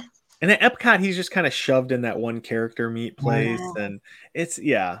land. And at Epcot, he's just kind of shoved in that one character meet place. And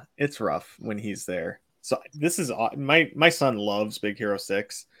it's rough when he's there. So this is my son loves Big Hero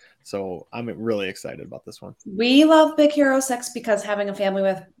 6. So I'm really excited about this one. We love Big Hero 6 because having a family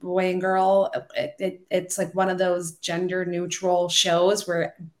with boy and girl, it's like one of those gender neutral shows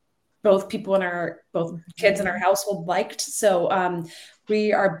where both kids in our household liked. So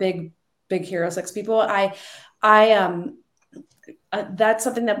we are big Hero 6 people. That's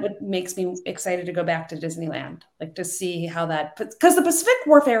something that makes me excited to go back to Disneyland, like to see how that, because the Pacific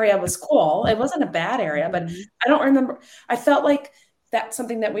Wharf area was cool. It wasn't a bad area, but I don't remember. I felt like that's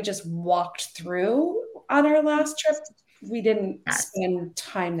something that we just walked through on our last trip. We didn't spend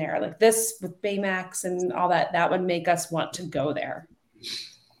time there. Like this with Baymax and all that would make us want to go there.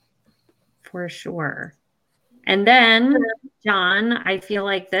 For sure. And then, John, I feel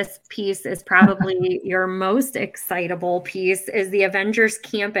like this piece is probably your most excitable piece, is the Avengers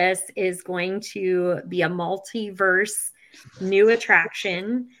Campus is going to be a multiverse new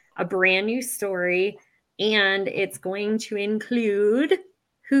attraction, a brand new story, and it's going to include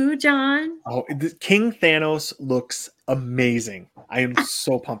who, John? Oh, King Thanos looks amazing. I am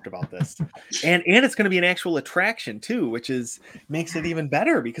so pumped about this. And it's going to be an actual attraction too, which makes it even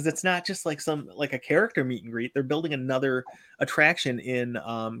better, because it's not just like a character meet and greet. They're building another attraction in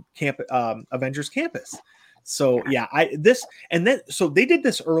Avengers Campus. So so they did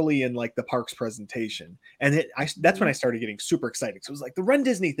this early in like the parks presentation, and that's when I started getting super excited. So it was like the Run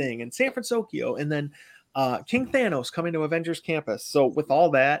Disney thing and San Francisco, and then King Thanos coming to Avengers Campus. So with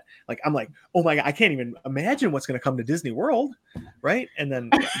all that, like, I'm like, oh my God, I can't even imagine what's going to come to Disney World. Right. And then,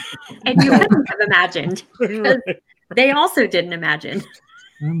 and you couldn't have imagined. Right. They also didn't imagine.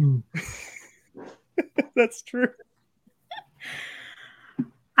 That's true.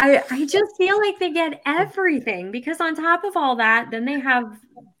 I just feel like they get everything, because on top of all that, then they have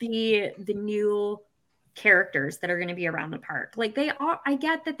the new characters that are going to be around the park. Like I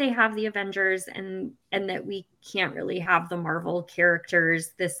get that they have the Avengers and that we can't really have the Marvel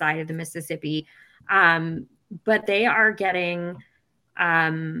characters this side of the Mississippi. But they are getting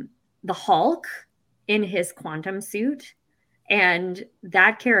the Hulk in his quantum suit. And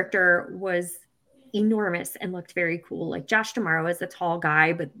that character was enormous and looked very cool. Like Josh D'Amaro is a tall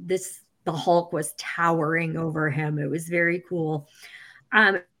guy, but the Hulk was towering over him. It was very cool.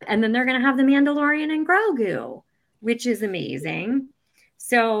 And then they're going to have the Mandalorian and Grogu, which is amazing.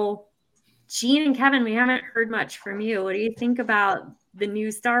 So, Gene and Kevin, we haven't heard much from you. What do you think about the new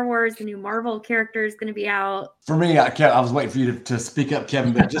Star Wars, the new Marvel characters going to be out? For me, I was waiting for you to speak up,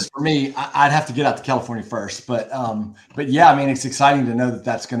 Kevin, but just for me, I'd have to get out to California first. But yeah, I mean, it's exciting to know that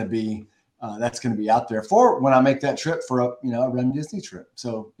that's going to be out there for when I make that trip for a Run Disney trip.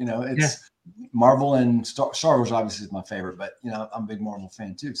 So, it's Marvel and Star Wars obviously is my favorite, but I'm a big Marvel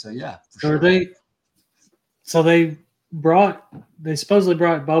fan too. So yeah. So they supposedly brought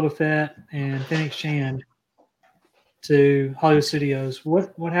Boba Fett and Fennec Shand to Hollywood Studios.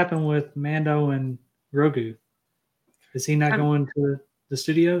 What happened with Mando and Grogu? Is he not going to the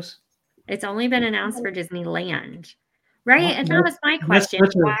studios? It's only been announced for Disneyland. Right. And that was my question.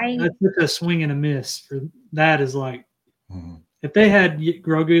 Why? That's a swing and a miss for that. Is like, if they had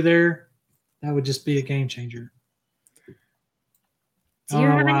Grogu there, that would just be a game changer. Do you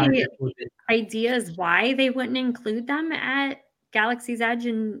have any ideas why they wouldn't include them at Galaxy's Edge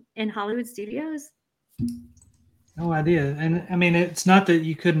in Hollywood Studios? No idea. And I mean, it's not that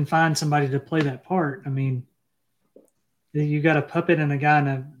you couldn't find somebody to play that part. I mean, you got a puppet and a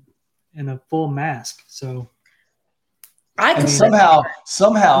guy in a full mask. So somehow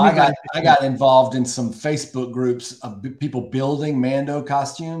I got involved in some Facebook groups of people building Mando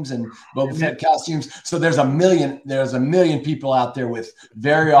costumes and Boba Fett costumes. So there's a million people out there with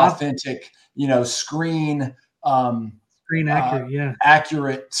very authentic, screen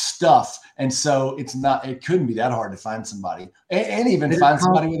accurate stuff. And so it couldn't be that hard to find somebody and even find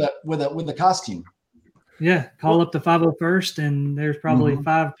somebody with a costume. Yeah. Call up the 501st and there's probably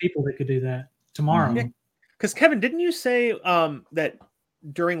 5 people that could do that tomorrow. Yeah. Because Kevin, didn't you say that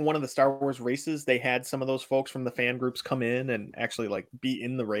during one of the Star Wars races, they had some of those folks from the fan groups come in and actually like be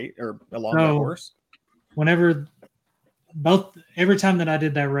in the race or along the horse? Every time that I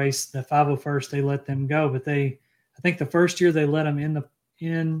did that race, the 501st, they let them go, but I think the first year they let them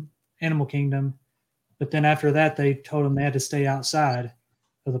in Animal Kingdom, but then after that, they told them they had to stay outside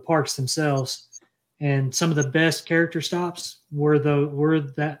of the parks themselves. And some of the best character stops were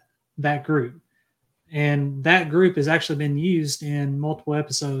that group. And that group has actually been used in multiple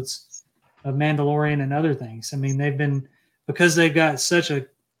episodes of Mandalorian and other things. I mean, because they've got such a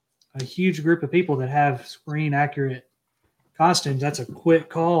huge group of people that have screen accurate costumes. That's a quick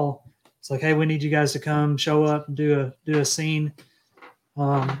call. It's like, hey, we need you guys to come show up and do a scene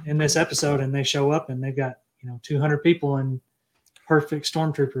in this episode. And they show up and they've got, 200 people in perfect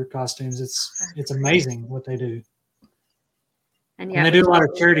stormtrooper costumes. It's amazing what they do. And they do a lot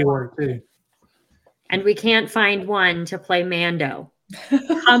of charity work too. And we can't find one to play Mando.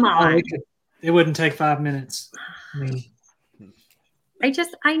 Come on. It wouldn't take 5 minutes.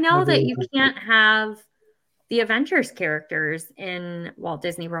 I know that you can't have the Avengers characters in Walt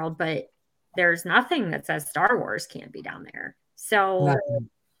Disney World, but there's nothing that says Star Wars can't be down there. So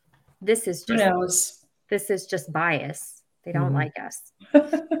this is just bias. They don't like us.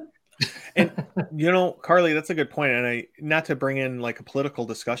 And Carly, that's a good point. And not to bring in like a political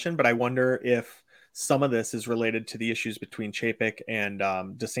discussion, but I wonder if some of this is related to the issues between Chapek and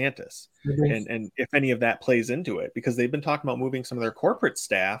DeSantis, and if any of that plays into it, because they've been talking about moving some of their corporate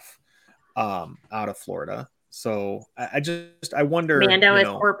staff out of Florida. So I wonder. Mando is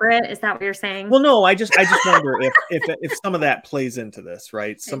corporate. Is that what you're saying? Well, no, I just wonder if some of that plays into this,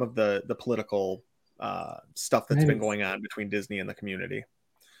 right? Some of the political stuff that's been going on between Disney and the community.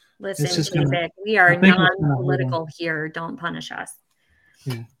 Listen, Chapek, we are non-political here. Don't punish us.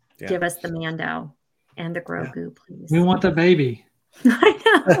 Yeah. Give us the Mando. And the Grogu, please. We want the baby. I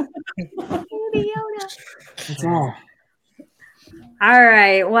know. That's all. All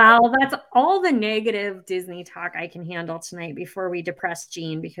right. Well, that's all the negative Disney talk I can handle tonight before we depress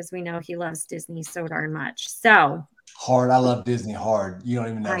Gene, because we know he loves Disney so darn much. So hard. I love Disney hard. You don't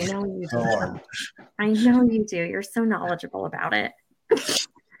even know. I know you so do. Hard. I know you do. You're so knowledgeable about it.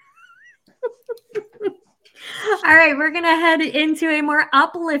 All right, we're going to head into a more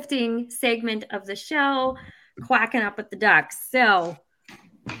uplifting segment of the show, Quacking Up with the Ducks. So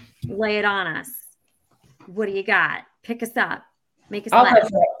lay it on us. What do you got? Pick us up. Make us laugh.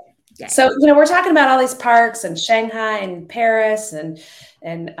 Yeah. So, we're talking about all these parks and Shanghai and Paris and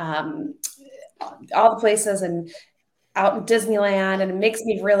all the places and out in Disneyland, and it makes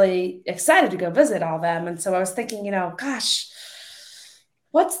me really excited to go visit all of them. And so I was thinking, gosh,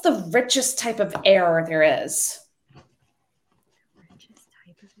 what's the richest type of air there is?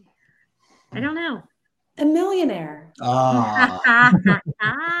 I don't know. A millionaire. Ah.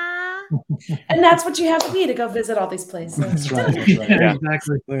 And that's what you have to be to go visit all these places. That's right. Yeah.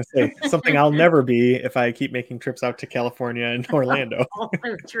 Exactly. I'm going to say something I'll never be if I keep making trips out to California and Orlando.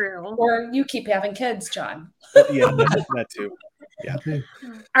 Also true. Or you keep having kids, John. Yeah, that too. Yeah.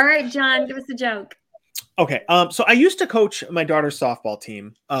 All right, John, give us a joke. Okay. So I used to coach my daughter's softball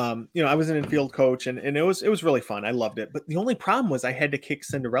team. I was an infield coach and it was really fun. I loved it. But the only problem was I had to kick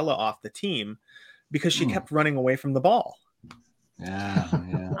Cinderella off the team because she kept running away from the ball. Yeah.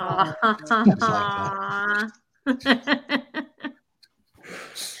 All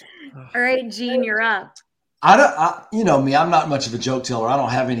right, Gene, you're up. You know me, I'm not much of a joke teller. I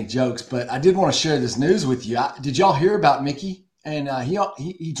don't have any jokes, but I did want to share this news with you. Did y'all hear about Mickey? And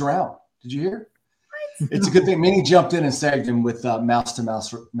he drowned. Did you hear? What? It's a good thing. Minnie jumped in and saved him with mouse to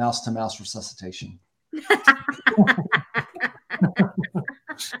mouse resuscitation.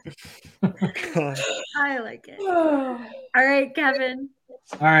 I like it. All right, Kevin.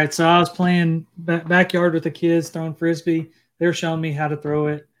 All right, so I was playing backyard with the kids, throwing frisbee. They were showing me how to throw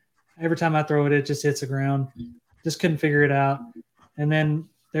it. every time I throw it, it just hits the ground. Just couldn't figure it out. And then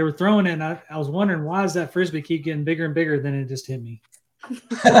they were throwing it, and I was wondering, why does that Frisbee keep getting bigger and bigger? Then it just hit me.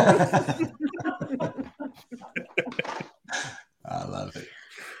 I love it.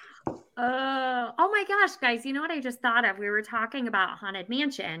 Oh my gosh, guys, you know what I just thought of? We were talking about Haunted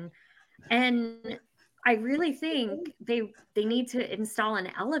Mansion, and I really think they need to install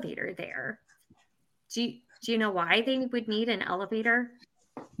an elevator there. Do you know why they would need an elevator?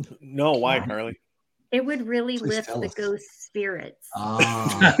 No, why, Carly? It would really Please lift tell the us. ghost spirits.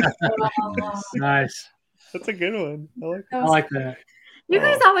 Nice. That's a good one. I like that. You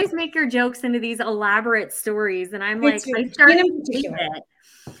guys always make your jokes into these elaborate stories, and I'm Me like, too. I start In to think particular. it.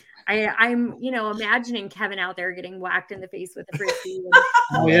 I'm imagining Kevin out there getting whacked in the face with a frisbee.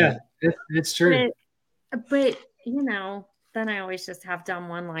 Oh yeah, it's true. But then I always just have dumb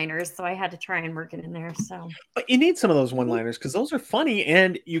one-liners, so I had to try and work it in there. So, But you need some of those one-liners because those are funny,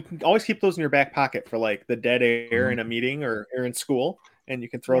 and you can always keep those in your back pocket for like the dead air in a meeting or in school, and you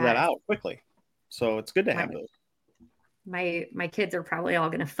can throw that out quickly. So it's good to have those. My kids are probably all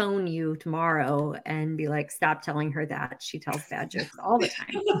going to phone you tomorrow and be like, "Stop telling her that. She tells bad jokes all the time."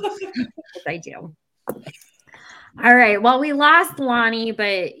 Yes, I do. All right. Well, we lost Lonnie,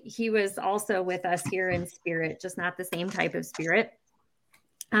 but he was also with us here in spirit, just not the same type of spirit.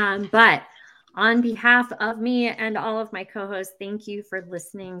 But on behalf of me and all of my co-hosts, thank you for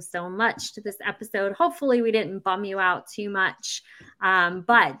listening so much to this episode. Hopefully we didn't bum you out too much,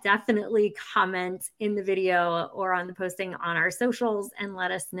 but definitely comment in the video or on the posting on our socials and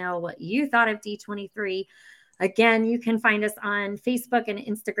let us know what you thought of D23. Again, you can find us on Facebook and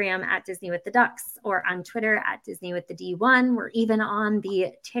Instagram at Disney with the Ducks, or on Twitter at Disney with the D1. We're even on the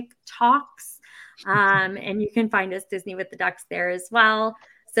TikToks, and you can find us Disney with the Ducks there as well.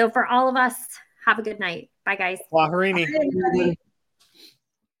 So for all of us, have a good night. Bye, guys. Laharini.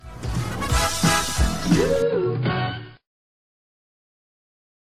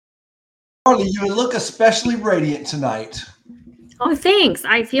 Carly, you look especially radiant tonight. Oh, thanks.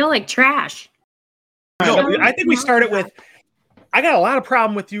 I feel like trash. No, I think we started with, I got a lot of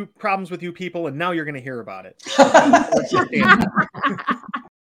problems with you people, and now you're going to hear about it.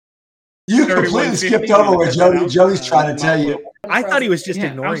 You completely skipped over what Joey's trying to tell you. I thought he was just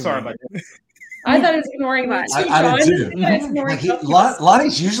ignoring I'm sorry me. about that. I thought he was ignoring me too. I did too. Sean. I was ignoring Like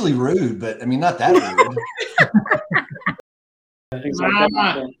Lonnie's usually rude, but I mean, not that rude.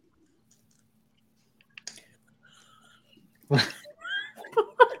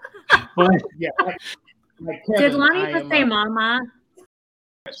 Mama. Yeah. Like Kevin, Did Lonnie I just am, say mama?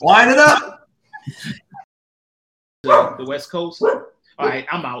 Line it up. the West Coast. All right,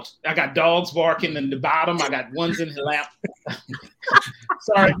 I'm out. I got dogs barking in the bottom. I got ones in the lap.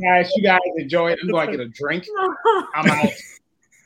 Sorry, guys. You guys enjoy it. I'm going to get a drink. I'm out.